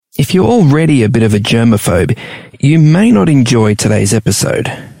If you're already a bit of a germaphobe, you may not enjoy today's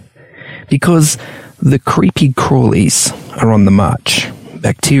episode. Because the creepy crawlies are on the march.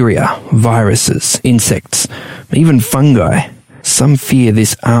 Bacteria, viruses, insects, even fungi. Some fear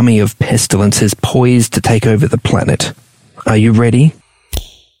this army of pestilence is poised to take over the planet. Are you ready?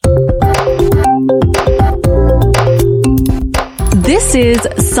 This is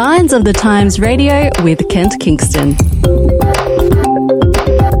Signs of the Times Radio with Kent Kingston.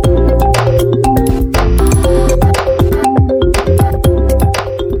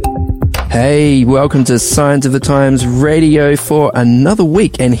 Hey, welcome to Signs of the Times Radio for another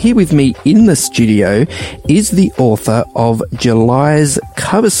week. And here with me in the studio is the author of July's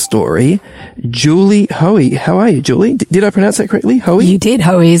cover story, Julie Hoey. How are you, Julie? Did I pronounce that correctly? Hoey? You did.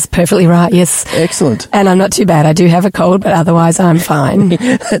 Hoey is perfectly right, yes. Excellent. And I'm not too bad. I do have a cold, but otherwise I'm fine.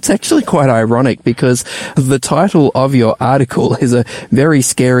 That's actually quite ironic because the title of your article is a very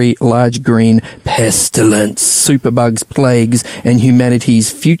scary large green pestilence, superbugs, plagues, and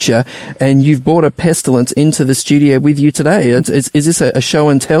humanity's future. And you've brought a pestilence into the studio with you today. Is this a show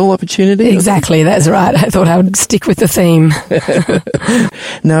and tell opportunity? Exactly, that's right. I thought I would stick with the theme.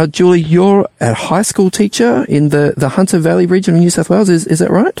 Now, Julie, you're a high school teacher in the Hunter Valley region of New South Wales. Is that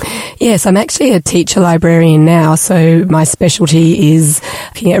right? Yes, I'm actually a teacher librarian now. So my specialty is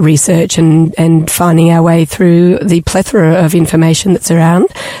looking at research and finding our way through the plethora of information that's around.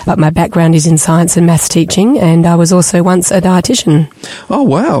 But my background is in science and maths teaching, and I was also once a dietitian. Oh,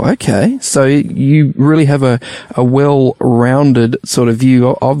 wow. Okay. So you really have a well-rounded sort of view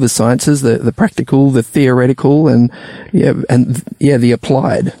of the sciences, the practical, the theoretical, and the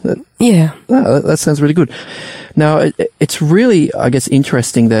applied. Yeah. Oh, that sounds really good. Now, it's really, I guess,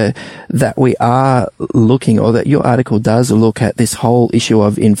 interesting that we are looking, or that your article does look at this whole issue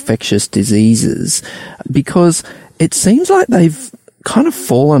of infectious diseases, because it seems like they've kind of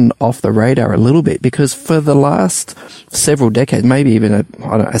fallen off the radar a little bit, because for the last several decades, maybe even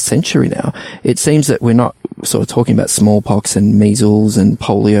a century now, it seems that we're not sort of talking about smallpox and measles and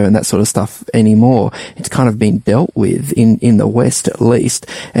polio and that sort of stuff anymore. It's kind of been dealt with in the West, at least.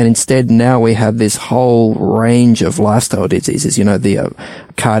 And instead now we have this whole range of lifestyle diseases, the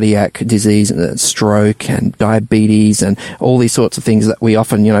cardiac disease and stroke and diabetes and all these sorts of things that we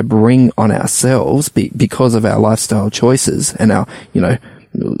often, bring on ourselves because of our lifestyle choices and our,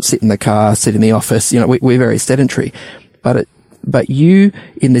 sit in the car, sit in the office, we're very sedentary. But you,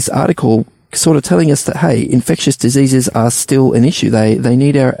 in this article, sort of telling us that, hey, infectious diseases are still an issue. They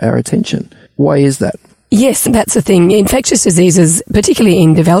need our attention. Why is that? Yes, that's the thing. Infectious diseases, particularly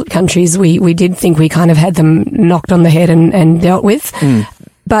in developed countries, we did think we kind of had them knocked on the head and dealt with.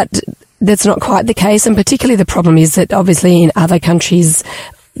 But that's not quite the case. And particularly the problem is that obviously in other countries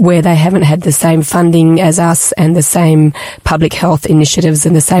where they haven't had the same funding as us and the same public health initiatives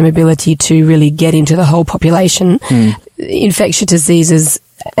and the same ability to really get into the whole population, infectious diseases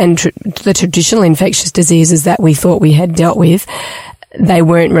and the traditional infectious diseases that we thought we had dealt with, they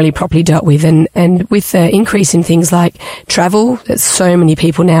weren't really properly dealt with. And with the increase in things like travel, that so many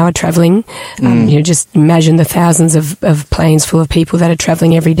people now are travelling, just imagine the thousands of planes full of people that are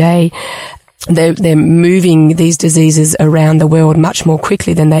travelling every day. They're moving these diseases around the world much more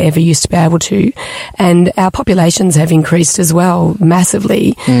quickly than they ever used to be able to. And our populations have increased as well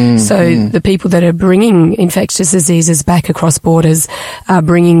massively. So the people that are bringing infectious diseases back across borders are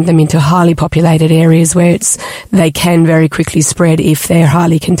bringing them into highly populated areas where they can very quickly spread if they're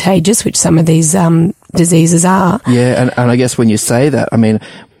highly contagious, which some of these diseases are. Yeah, and I guess when you say that, I mean,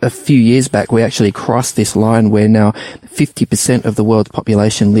 a few years back, we actually crossed this line where now 50% of the world's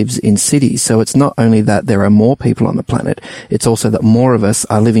population lives in cities. So it's not only that there are more people on the planet, it's also that more of us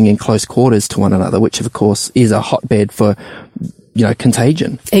are living in close quarters to one another, which of course is a hotbed for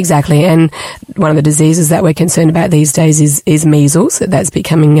contagion. Exactly. And one of the diseases that we're concerned about these days is measles. That's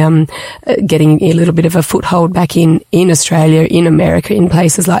becoming, getting a little bit of a foothold back in Australia, in America, in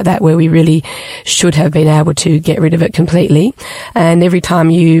places like that where we really should have been able to get rid of it completely. And every time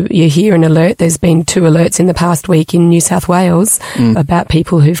you hear an alert, there's been 2 alerts in the past week in New South Wales about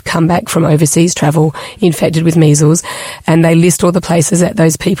people who've come back from overseas travel infected with measles. And they list all the places that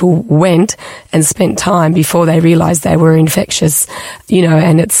those people went and spent time before they realised they were infectious.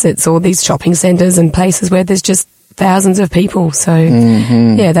 And it's all these shopping centres and places where there's just thousands of people. So,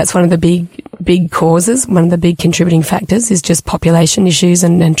 that's one of the big causes. One of the big contributing factors is just population issues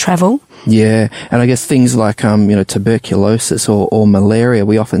and travel. Yeah, and I guess things like tuberculosis or malaria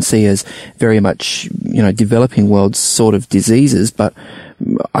we often see as very much developing world sort of diseases, but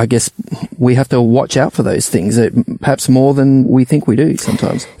I guess we have to watch out for those things, perhaps more than we think we do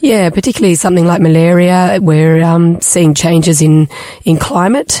sometimes. Yeah, particularly something like malaria. We're seeing changes in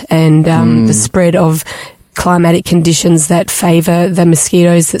climate and the spread of climatic conditions that favour the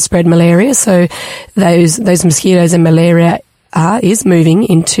mosquitoes that spread malaria. So those mosquitoes and malaria is moving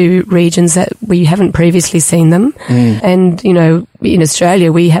into regions that we haven't previously seen them. And, in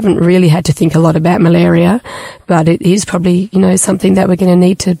Australia, we haven't really had to think a lot about malaria, but it is probably, something that we're going to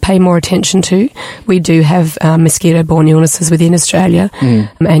need to pay more attention to. We do have mosquito-borne illnesses within Australia.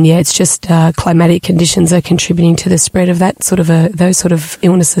 And yeah, it's just climatic conditions are contributing to the spread of that those sort of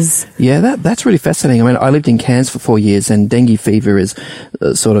illnesses. Yeah, that's really fascinating. I mean, I lived in Cairns for 4 years, and dengue fever is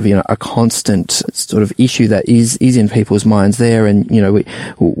a constant sort of issue that is in people's minds there. And,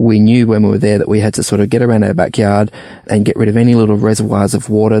 we knew when we were there that we had to sort of get around our backyard and get rid of any little reservoirs of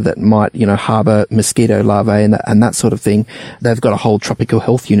water that might, harbour mosquito larvae and that sort of thing. They've got a whole tropical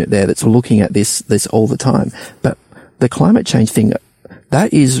health unit there that's looking at this all the time. But the climate change thing,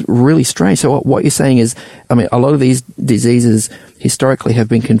 that is really strange. So what you're saying is, I mean, a lot of these diseases historically have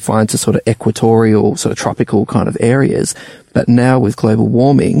been confined to sort of equatorial, sort of tropical kind of areas. But now with global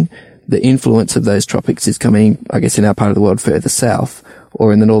warming, the influence of those tropics is coming, I guess, in our part of the world further south,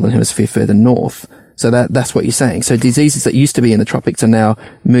 or in the northern hemisphere further north. So that's what you're saying. So diseases that used to be in the tropics are now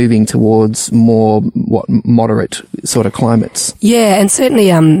moving towards more moderate sort of climates. Yeah, and certainly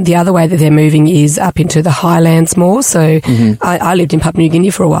the other way that they're moving is up into the highlands more. So I lived in Papua New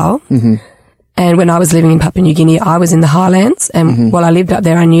Guinea for a while. And when I was living in Papua New Guinea, I was in the highlands. And while I lived up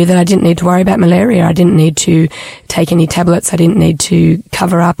there, I knew that I didn't need to worry about malaria. I didn't need to take any tablets. I didn't need to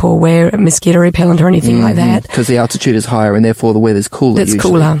cover up or wear a mosquito repellent or anything like that. Because the altitude is higher and therefore the weather's cooler. That's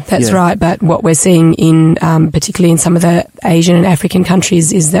usually. Cooler. That's right. But what we're seeing in, particularly in some of the Asian and African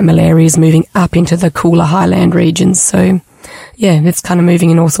countries, is that malaria is moving up into the cooler highland regions. So, yeah, it's kind of moving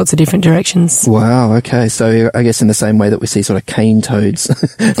in all sorts of different directions. Wow, okay. So I guess in the same way that we see sort of cane toads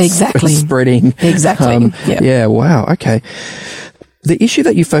exactly spreading. Exactly. Yeah, wow, okay. The issue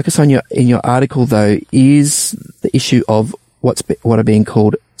that you focus on in your article, though, is the issue of what are being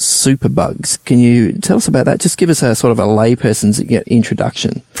called superbugs. Can you tell us about that? Just give us a sort of a layperson's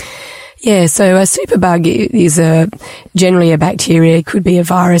introduction. Yeah, so a superbug is generally a bacteria. It could be a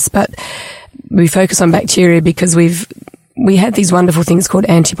virus, but we focus on bacteria because we had these wonderful things called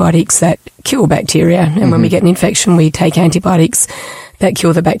antibiotics that kill bacteria. And when we get an infection, we take antibiotics that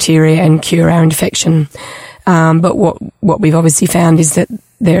kill the bacteria and cure our infection. But what we've obviously found is that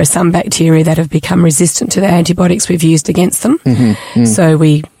there are some bacteria that have become resistant to the antibiotics we've used against them. So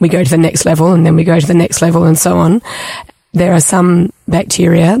we go to the next level, and then we go to the next level, and so on. There are some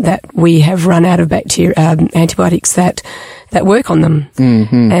bacteria that we have run out of antibiotics that work on them.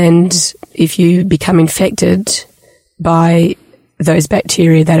 And if you become infected by those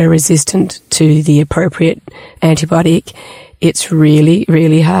bacteria that are resistant to the appropriate antibiotic, it's really,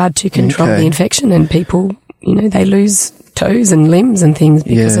 really hard to control the infection, and people, they lose toes and limbs and things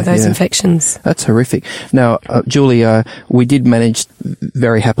because of those infections. That's horrific. Now, Julie, we did manage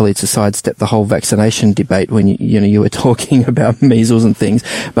very happily to sidestep the whole vaccination debate when you were talking about measles and things,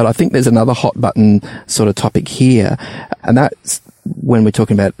 but I think there's another hot button sort of topic here, and that's when we're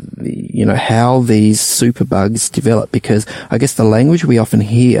talking about, how these superbugs develop, because I guess the language we often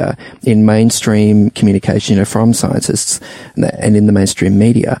hear in mainstream communication, from scientists and in the mainstream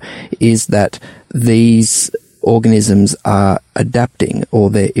media is that these organisms are adapting or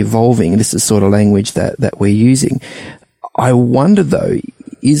they're evolving. This is sort of language that we're using. I wonder though,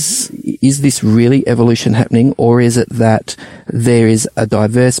 is this really evolution happening, or is it that there is a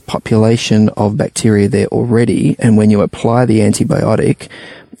diverse population of bacteria there already, and when you apply the antibiotic,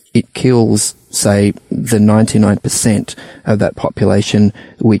 it kills, say, the 99% of that population,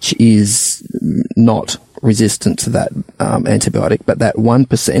 which is not resistant to that antibiotic, but that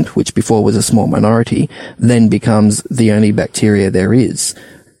 1%, which before was a small minority, then becomes the only bacteria there is.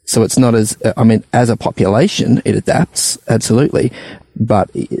 So it's not as a population, it adapts, absolutely, but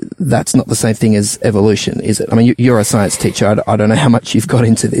that's not the same thing as evolution, is it? I mean, you're a science teacher. I don't know how much you've got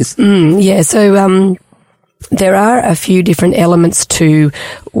into this. Yeah, so there are a few different elements to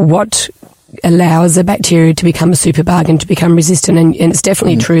what allows a bacteria to become a superbug and to become resistant. And it's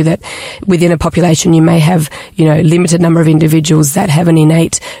definitely true that within a population you may have, limited number of individuals that have an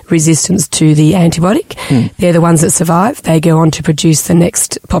innate resistance to the antibiotic. They're the ones that survive. They go on to produce the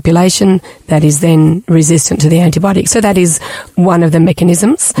next population that is then resistant to the antibiotic. So that is one of the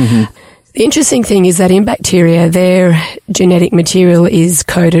mechanisms. The interesting thing is that in bacteria, their genetic material is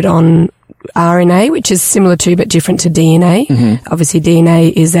coded on RNA, which is similar to but different to DNA. Obviously,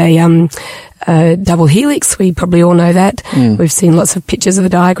 DNA is a double helix. We probably all know that. We've seen lots of pictures of the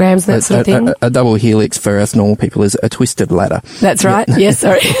diagrams and that sort of thing. A double helix for us normal people is a twisted ladder. That's right. Yes,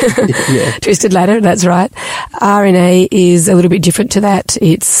 sorry. Twisted ladder, that's right. RNA is a little bit different to that.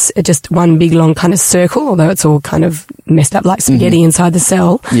 It's just one big long kind of circle, although it's all kind of messed up like spaghetti inside the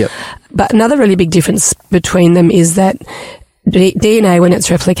cell. Yep. But another really big difference between them is that DNA, when it's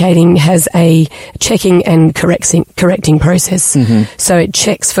replicating, has a checking and correcting process. So it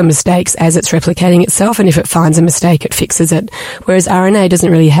checks for mistakes as it's replicating itself, and if it finds a mistake, it fixes it. Whereas RNA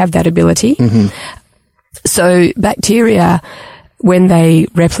doesn't really have that ability. So bacteria, when they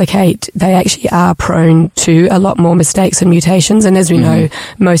replicate, they actually are prone to a lot more mistakes and mutations. And as we know,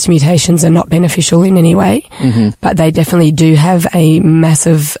 most mutations are not beneficial in any way, but they definitely do have a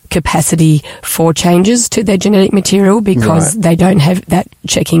massive capacity for changes to their genetic material because they don't have that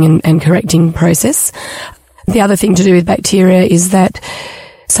checking and correcting process. The other thing to do with bacteria is that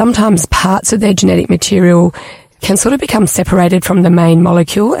sometimes parts of their genetic material can sort of become separated from the main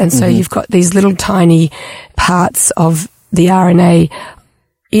molecule. And so you've got these little tiny parts of the RNA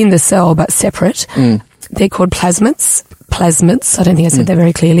in the cell, but separate. They're called plasmids. I don't think I said that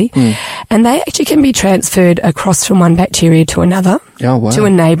very clearly. And they actually can be transferred across from one bacteria to another, to a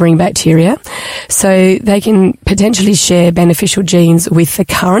neighbouring bacteria. So they can potentially share beneficial genes with the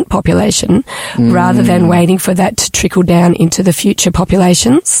current population rather than waiting for that to trickle down into the future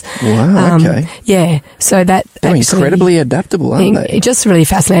populations. Wow, okay. Yeah, so that they're incredibly adaptable, aren't they? It's just really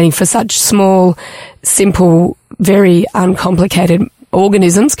fascinating for such small, simple, very uncomplicated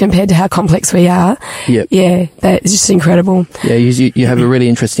organisms compared to how complex we are. Yeah, that's just incredible. Yeah, you have a really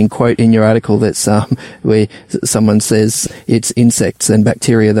interesting quote in your article that's where someone says it's insects and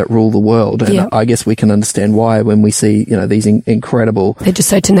bacteria that rule the world, and I guess we can understand why when we see these incredible. They're just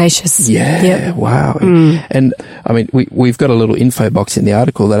so tenacious. Yeah, wow. And I mean, we've got a little info box in the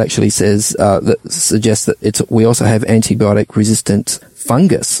article that actually says that suggests that we also have antibiotic resistant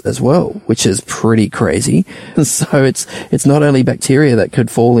fungus as well, which is pretty crazy. So it's not only bacteria that could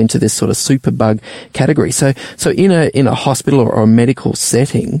fall into this sort of superbug category. So in a hospital or a medical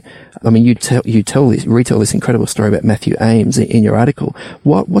setting, I mean, you retell this incredible story about Matthew Ames in your article.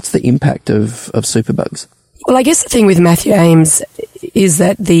 What's the impact of superbugs? Well, I guess the thing with Matthew Ames is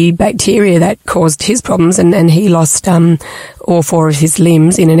that the bacteria that caused his problems, and he lost all 4 of his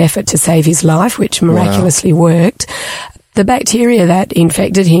limbs in an effort to save his life, which miraculously worked. The bacteria that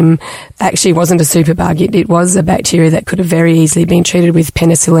infected him actually wasn't a superbug. It was a bacteria that could have very easily been treated with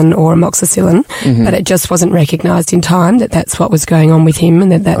penicillin or amoxicillin, but it just wasn't recognised in time that that's what was going on with him and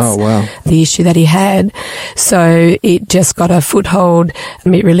that's the issue that he had. So it just got a foothold.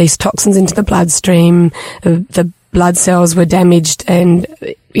 It released toxins into the bloodstream. The blood cells were damaged and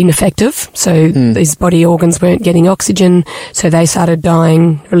ineffective, so these body organs weren't getting oxygen, so they started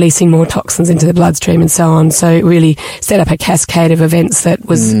dying, releasing more toxins into the bloodstream and so on. So it really set up a cascade of events that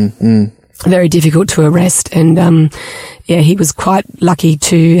was very difficult to arrest, and he was quite lucky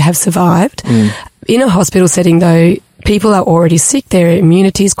to have survived. In a hospital setting though, people are already sick, their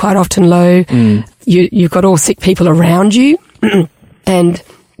immunity is quite often low, you've got all sick people around you, and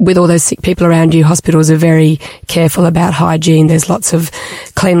with all those sick people around you, hospitals are very careful about hygiene. There's lots of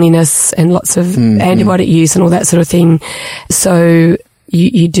cleanliness and lots of antibiotic use and all that sort of thing. So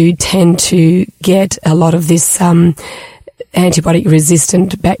you do tend to get a lot of this antibiotic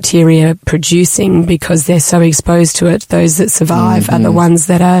resistant bacteria producing because they're so exposed to it. Those that survive are the ones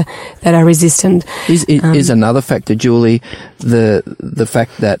that are resistant. Is another factor, Julie, the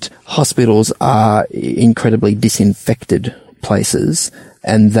fact that hospitals are incredibly disinfected places.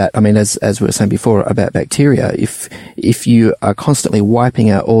 And that, I mean, as we were saying before about bacteria, if you are constantly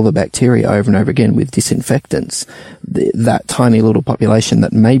wiping out all the bacteria over and over again with disinfectants, that tiny little population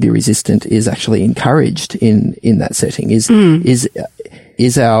that may be resistant is actually encouraged in that setting.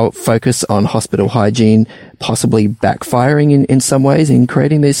 Is our focus on hospital hygiene possibly backfiring in some ways in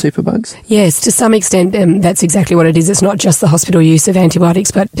creating these superbugs? Yes, to some extent, that's exactly what it is. It's not just the hospital use of antibiotics,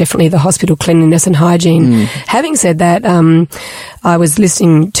 but definitely the hospital cleanliness and hygiene. Having said that, I was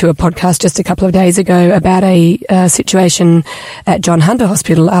listening to a podcast just a couple of days ago about a situation at John Hunter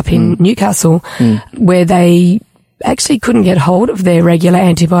Hospital up in Newcastle where they actually couldn't get hold of their regular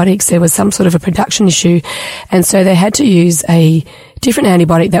antibiotics. There was some sort of a production issue, and so they had to use a different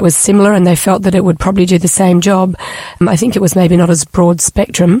antibiotic that was similar, and they felt that it would probably do the same job. I think it was maybe not as broad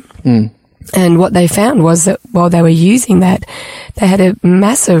spectrum. And what they found was that while they were using that, they had a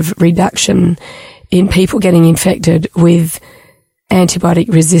massive reduction in people getting infected with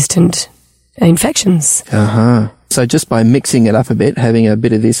antibiotic resistant infections. So just by mixing it up a bit, having a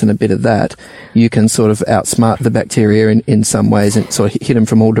bit of this and a bit of that, you can sort of outsmart the bacteria in some ways and sort of hit them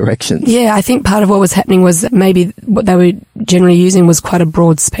from all directions. Yeah, I think part of what was happening was that maybe what they were generally using was quite a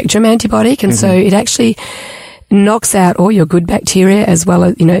broad spectrum antibiotic, and so it actually knocks out all your good bacteria as well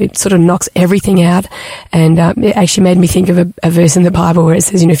as, it sort of knocks everything out. And it actually made me think of a verse in the Bible where it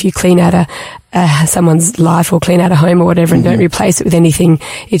says, if you clean out someone's life or clean out a home or whatever and don't replace it with anything,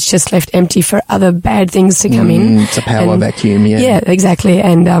 it's just left empty for other bad things to come in. It's a power vacuum, yeah. Yeah, exactly.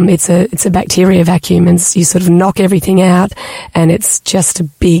 And it's a bacteria vacuum, and you sort of knock everything out, and it's just a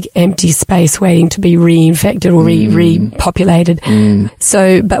big empty space waiting to be reinfected or repopulated.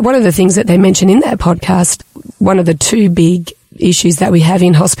 So, but one of the things that they mentioned in that podcast, one of the two big issues that we have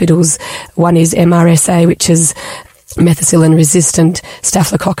in hospitals, one is MRSA, which is methicillin-resistant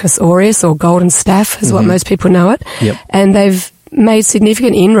Staphylococcus aureus, or golden staph is what most people know it. Yep. And they've made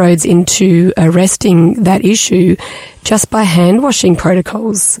significant inroads into arresting that issue just by hand-washing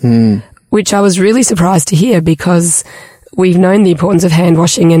protocols, which I was really surprised to hear, because we've known the importance of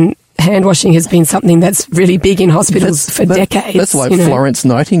hand-washing, and hand-washing has been something that's really big in hospitals for decades. That's like Florence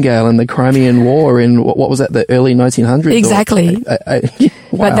Nightingale and the Crimean War in, what was that, the early 1900s? Exactly.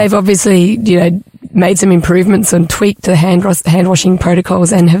 Wow. But they've obviously, made some improvements and tweaked the hand-washing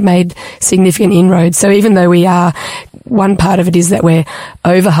protocols and have made significant inroads. So even though one part of it is that we're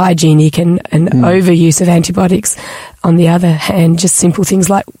over-hygienic and overuse of antibiotics, on the other hand, just simple things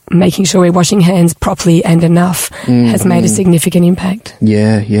like making sure we're washing hands properly and enough has made a significant impact.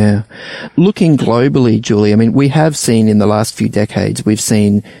 Yeah. Looking globally, Julie, I mean, we have seen in the last few decades, we've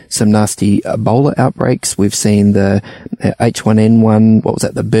seen some nasty Ebola outbreaks. We've seen the H1N1, what was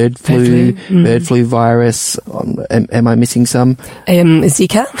that, the bird flu virus. Am I missing some?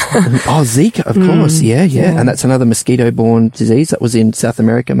 Zika. Zika, of course. Yeah. And that's another mosquito-borne disease that was in South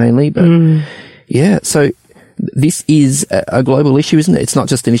America mainly. But yeah, so this is a global issue, isn't it? It's not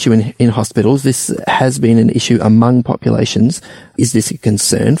just an issue in hospitals. This has been an issue among populations. Is this a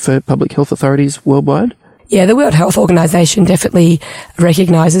concern for public health authorities worldwide? Yeah, the World Health Organization definitely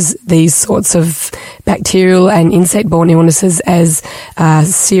recognises these sorts of bacterial and insect-borne illnesses as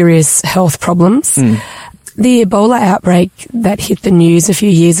serious health problems. The Ebola outbreak that hit the news a few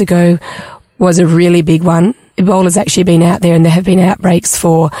years ago was a really big one. Ebola's actually been out there, and there have been outbreaks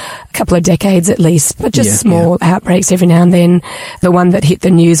for a couple of decades at least, but just small outbreaks every now and then. The one that hit the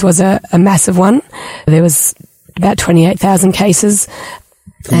news was a massive one. There was about 28,000 cases.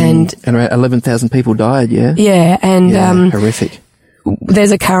 And around 11,000 people died, yeah? Yeah, and horrific.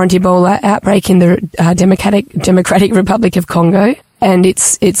 There's a current Ebola outbreak in the Democratic Republic of Congo, and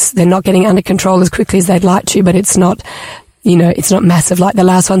they're not getting under control as quickly as they'd like to, but it's not, it's not massive like the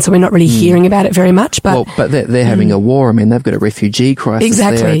last one, so we're not really hearing about it very much. But they're having a war. I mean, they've got a refugee crisis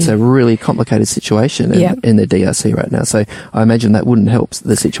there. It's a really complicated situation in the DRC right now. So I imagine that wouldn't help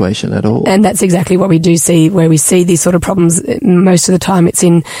the situation at all. And that's exactly what we do see, where we see these sort of problems. Most of the time it's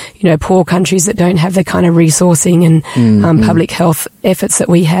in, poor countries that don't have the kind of resourcing and public health efforts that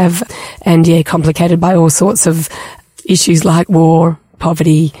we have. And complicated by all sorts of issues like war,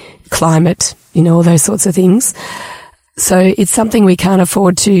 poverty, climate, all those sorts of things. So it's something we can't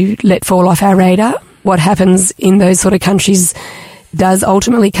afford to let fall off our radar. What happens in those sort of countries does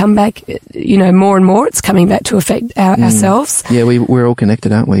ultimately come back, more and more. It's coming back to affect ourselves. Yeah, we're all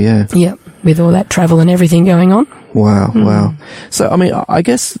connected, aren't we? Yeah. Yeah, with all that travel and everything going on. Wow. So, I mean, I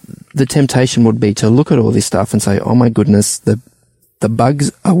guess the temptation would be to look at all this stuff and say, oh my goodness, the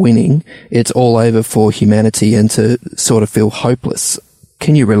bugs are winning. It's all over for humanity, and to sort of feel hopeless.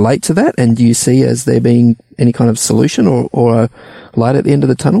 Can you relate to that? And do you see as there being any kind of solution or a light at the end of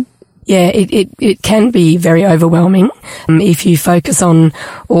the tunnel? Yeah, it can be very overwhelming if you focus on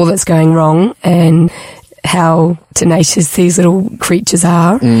all that's going wrong and how tenacious these little creatures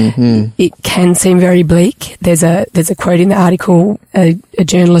are. It can seem very bleak. There's a quote in the article. A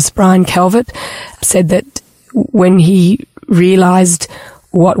journalist, Brian Calvert, said that when he realised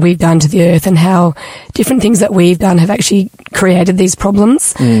what we've done to the earth and how different things that we've done have actually created these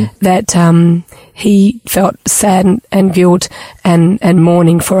problems, that he felt sad and guilt and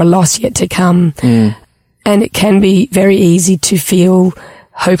mourning for a loss yet to come. And it can be very easy to feel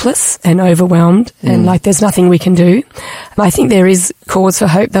hopeless and overwhelmed and like there's nothing we can do. I think there is cause for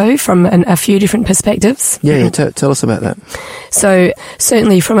hope, though, from a few different perspectives. Yeah, tell us about that. So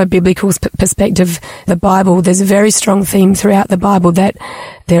certainly from a biblical perspective, the Bible, there's a very strong theme throughout the Bible that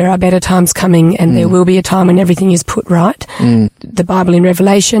there are better times coming, and there will be a time when everything is put right. The Bible in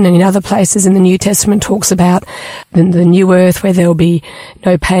Revelation and in other places in the New Testament talks about the new earth where there will be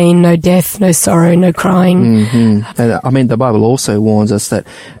no pain, no death, no sorrow, no crying. And, I mean, the Bible also warns us that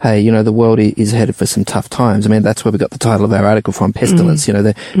that, hey, the world is headed for some tough times. I mean, that's where we got the title of our article from, Pestilence.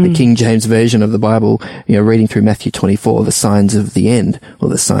 The King James Version of the Bible, reading through Matthew 24, the signs of the end, or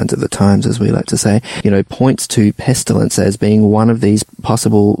the signs of the times, as we like to say, points to pestilence as being one of these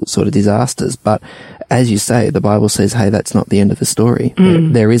possible sort of disasters. But as you say, the Bible says, hey, that's not the end of the story.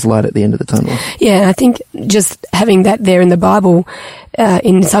 There is light at the end of the tunnel. Yeah, and I think just having that there in the Bible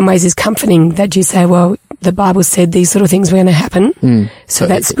in some ways is comforting, that you say, well, the Bible said these sort of things were going to happen. So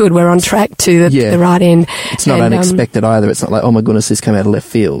that's good. We're on track to the right end. It's not unexpected either. It's not like, oh my goodness, this came out of left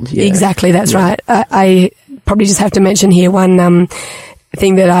field. Yeah. Exactly, that's right. I probably just have to mention here one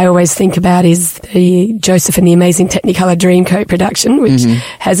thing that I always think about is the Joseph and the Amazing Technicolor Dreamcoat production, which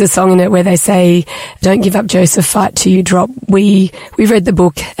has a song in it where they say, don't give up, Joseph, fight till you drop. We've read the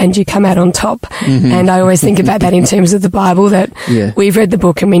book and you come out on top. And I always think about that in terms of the Bible, that we've read the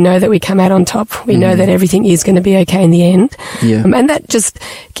book and we know that we come out on top. We know that everything is going to be okay in the end. And that just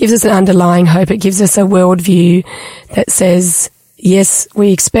gives us an underlying hope. It gives us a worldview that says, yes,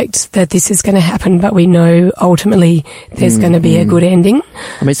 we expect that this is going to happen, but we know ultimately there's going to be a good ending.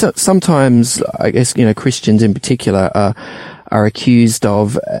 I mean, sometimes, I guess, Christians in particular are accused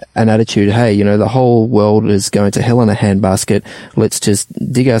of an attitude, hey, the whole world is going to hell in a handbasket. Let's just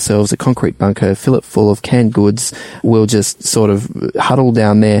dig ourselves a concrete bunker, fill it full of canned goods. We'll just sort of huddle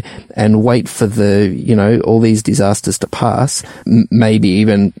down there and wait for all these disasters to pass. Maybe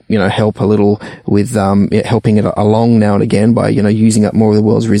even, help a little with, helping it along now and again by, using up more of the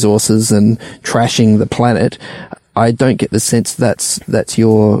world's resources and trashing the planet. I don't get the sense that's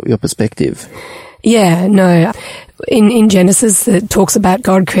your perspective. Yeah, no. In Genesis, it talks about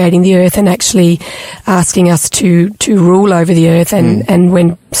God creating the earth and actually asking us to rule over the earth. And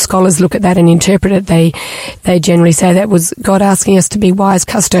when scholars look at that and interpret it, they generally say that was God asking us to be wise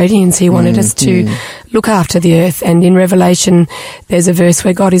custodians. He wanted us to look after the earth. And in Revelation, there's a verse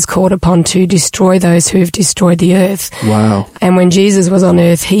where God is called upon to destroy those who have destroyed the earth. Wow. And when Jesus was on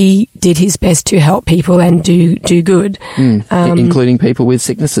earth, he did his best to help people and do good. Including people with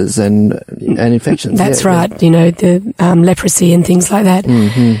sicknesses and infections. That's right. The leprosy and things like that.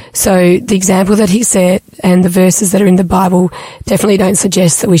 So the example that he set and the verses that are in the Bible definitely don't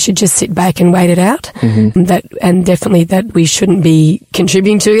suggest that we should just sit back and wait it out. And definitely that we shouldn't be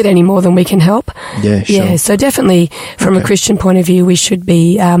contributing to it any more than we can help. Yeah, sure. Yeah, so definitely from a Christian point of view, we should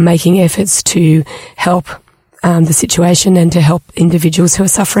be making efforts to help the situation and to help individuals who are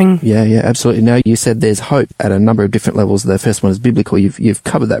suffering. Yeah, absolutely. Now, you said there's hope at a number of different levels. The first one is biblical. You've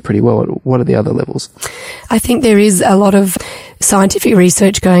covered that pretty well. What are the other levels? I think there is a lot of scientific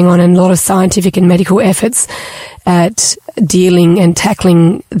research going on and a lot of scientific and medical efforts at dealing and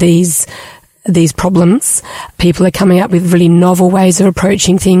tackling these problems. People are coming up with really novel ways of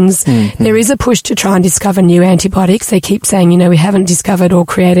approaching things. There is a push to try and discover new antibiotics. They keep saying, we haven't discovered or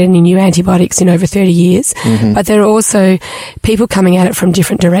created any new antibiotics in over 30 years. But there are also people coming at it from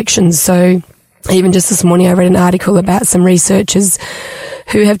different directions. So even just this morning, I read an article about some researchers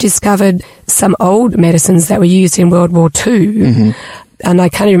who have discovered some old medicines that were used in World War II. And I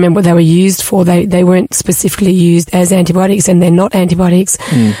can't even remember what they were used for. They weren't specifically used as antibiotics, and they're not antibiotics.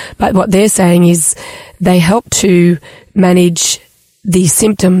 But what they're saying is they help to manage the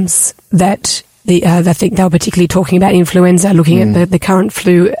symptoms that I think they were particularly talking about influenza, looking at the current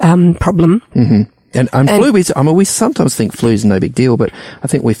flu problem. And flu is, we sometimes think flu is no big deal, but I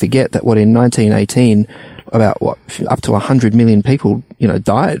think we forget that in 1918, about up to 100 million people,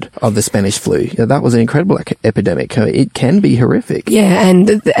 died of the Spanish flu. That was an incredible epidemic. It can be horrific. Yeah,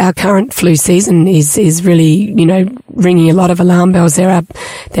 and our current flu season is really, ringing a lot of alarm bells. There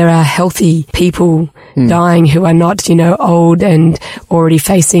are healthy people dying who are not, old and already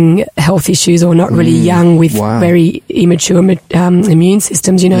facing health issues, or not really young with very immature immune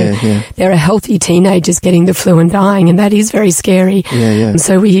systems. There are healthy teenagers getting the flu and dying, and that is very scary. And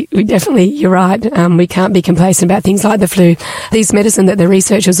so we definitely, you're right, we can't be complacent about things like the flu. This medicine that the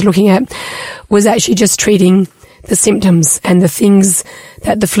researchers were looking at was actually just treating the symptoms and the things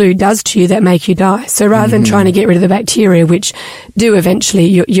that the flu does to you that make you die. So rather than trying to get rid of the bacteria, which do eventually,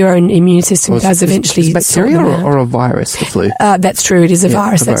 your own immune system does eventually. Is bacteria or a virus, the flu? That's true. It is a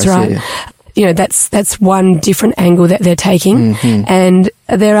virus. That's right. Yeah. That's one different angle that they're taking. And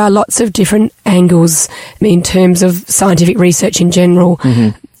there are lots of different angles in terms of scientific research in general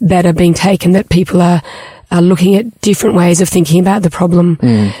that are being taken, that people are looking at different ways of thinking about the problem.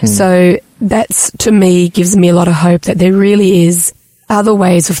 So that's, to me, gives me a lot of hope that there really is other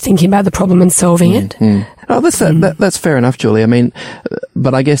ways of thinking about the problem and solving it. Oh, that's fair enough, Julie.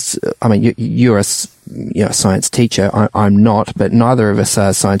 But I guess, you're a a science teacher. I'm not, but neither of us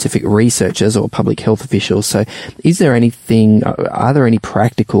are scientific researchers or public health officials. So are there any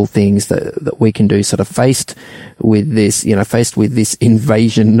practical things that we can do sort of faced with this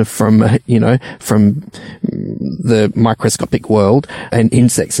invasion from the microscopic world and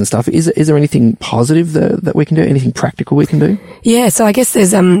insects and stuff? Is there anything positive that we can do? Anything practical we can do? Yeah, so I guess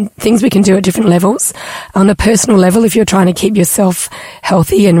there's things we can do at different levels. On a personal level, if you're trying to keep yourself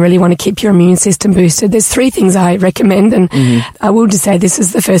healthy and really want to keep your immune system boosted, there's 3 things I recommend, and I will just say this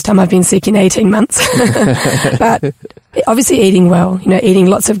is the first time I've been sick in 18 months. But obviously eating well, eating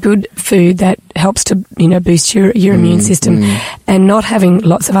lots of good food that helps to, boost your immune system, and not having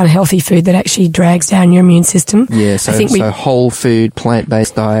lots of unhealthy food that actually drags down your immune system. Yeah, so whole food,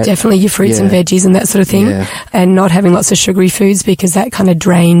 plant-based diet. Definitely your fruits and veggies and that sort of thing. Yeah. And not having lots of sugary foods, because that kind of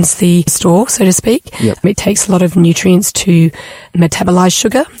drains the store, so to speak. Yep. It takes a lot of nutrients to metabolize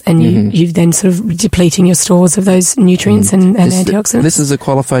sugar, and you then sort of depleting your stores of those nutrients and antioxidants. This is a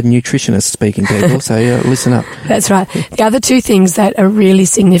qualified nutritionist speaking, people, so listen up. That's right. The other 2 things that are really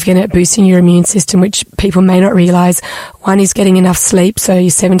significant at boosting your immune system, which people may not realise, one is getting enough sleep, so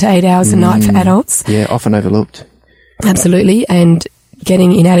 7 to 8 hours a night for adults. Yeah, often overlooked. Absolutely, and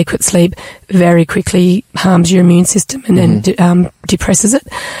getting inadequate sleep very quickly harms your immune system and then depresses it.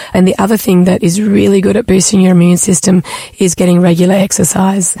 And the other thing that is really good at boosting your immune system is getting regular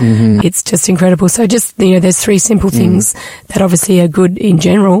exercise. It's just incredible. So just, there's 3 simple things that obviously are good in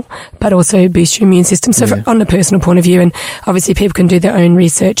general, but also boost your immune system. So on a personal point of view, and obviously people can do their own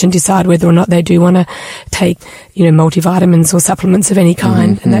research and decide whether or not they do want to take, multivitamins or supplements of any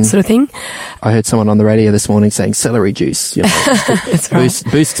kind and that sort of thing. I heard someone on the radio this morning saying celery juice, That's right.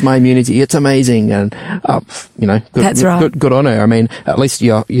 boosts my immunity. It's amazing. And, That's right. Good on her. I mean, at least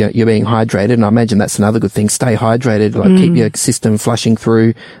you're being hydrated. And I imagine that's another good thing. Stay hydrated, keep your system flushing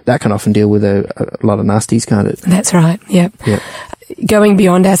through. That can often deal with a lot of nasties, can't it? That's right. Yep. Going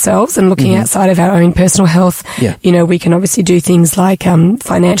beyond ourselves and looking outside of our own personal health, we can obviously do things like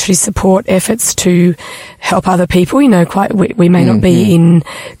financially support efforts to help other people. We may not be in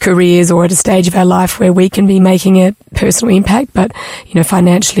careers or at a stage of our life where we can be making a personal impact, but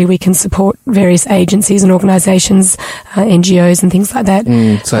financially we can support various agencies and organisations, NGOs and things like that.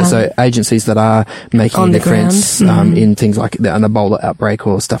 So agencies that are making a difference in things like an Ebola outbreak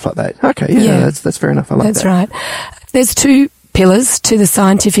or stuff like that. Okay, that's fair enough. I like that. That's right. There's 2 pillars to the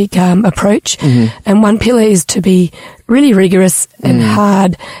scientific approach, and one pillar is to be really rigorous and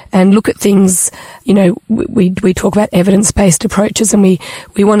hard and look at things. We talk about evidence-based approaches, and we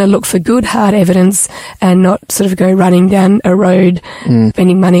want to look for good hard evidence and not sort of go running down a road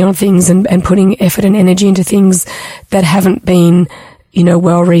spending money on things and putting effort and energy into things that haven't been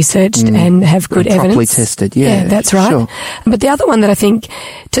well researched and have good evidence. Properly tested, yeah. That's right. Sure. But the other one that I think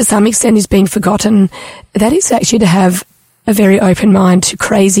to some extent is being forgotten, that is actually to have a very open mind to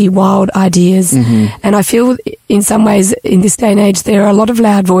crazy, wild ideas. And I feel in some ways in this day and age there are a lot of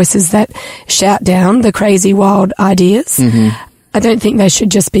loud voices that shout down the crazy, wild ideas. I don't think they should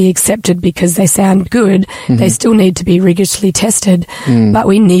just be accepted because they sound good. They still need to be rigorously tested. But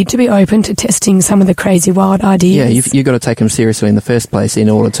we need to be open to testing some of the crazy, wild ideas. Yeah, you've got to take them seriously in the first place in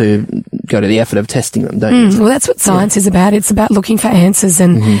order to go to the effort of testing them, don't you? Well, that's what science is about. It's about looking for answers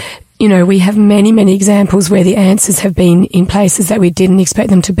and we have many, many examples where the answers have been in places that we didn't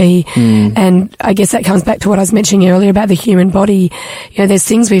expect them to be. And I guess that comes back to what I was mentioning earlier about the human body. There's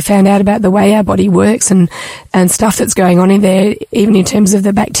things we found out about the way our body works and stuff that's going on in there, even in terms of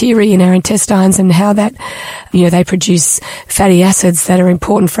the bacteria in our intestines and how that, they produce fatty acids that are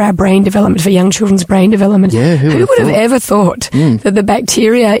important for our brain development, for young children's brain development. Yeah, who would have ever thought that the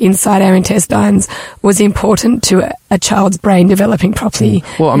bacteria inside our intestines was important to a child's brain developing properly?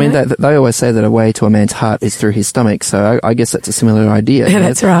 Well, I mean, they always say that a way to a man's heart is through his stomach, so I guess that's a similar idea. Yeah,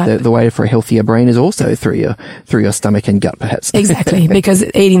 that's right. The way for a healthier brain is also through your stomach and gut, perhaps. Exactly, because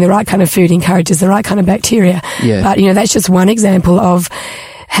eating the right kind of food encourages the right kind of bacteria. Yeah. But, that's just one example of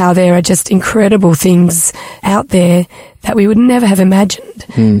how there are just incredible things out there that we would never have imagined.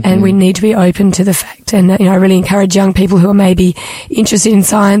 And we need to be open to the fact. And, I really encourage young people who are maybe interested in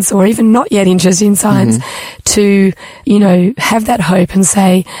science or even not yet interested in science to, have that hope and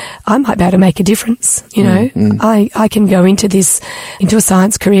say, I might be able to make a difference. I can go into a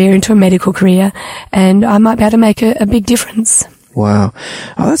science career, into a medical career, and I might be able to make a big difference. Wow.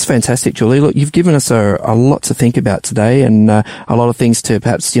 Oh, that's fantastic, Julie. Look, you've given us a lot to think about today and a lot of things to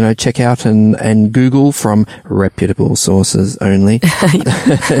perhaps, check out and Google from reputable sources only.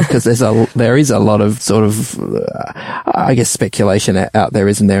 Because there is a lot of sort of, I guess, speculation out there,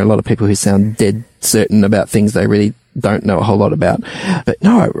 isn't there? A lot of people who sound dead certain about things they really don't know a whole lot about. But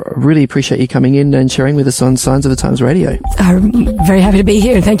no, I really appreciate you coming in and sharing with us on Signs of the Times Radio. I'm very happy to be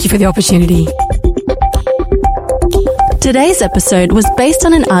here, and thank you for the opportunity. Today's episode was based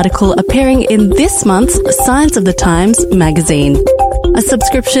on an article appearing in this month's Signs of the Times magazine. A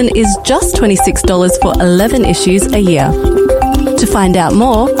subscription is just $26 for 11 issues a year. To find out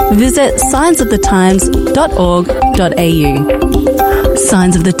more, visit signsofthetimes.org.au.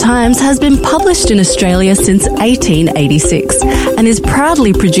 Signs of the Times has been published in Australia since 1886 and is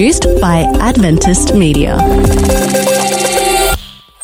proudly produced by Adventist Media.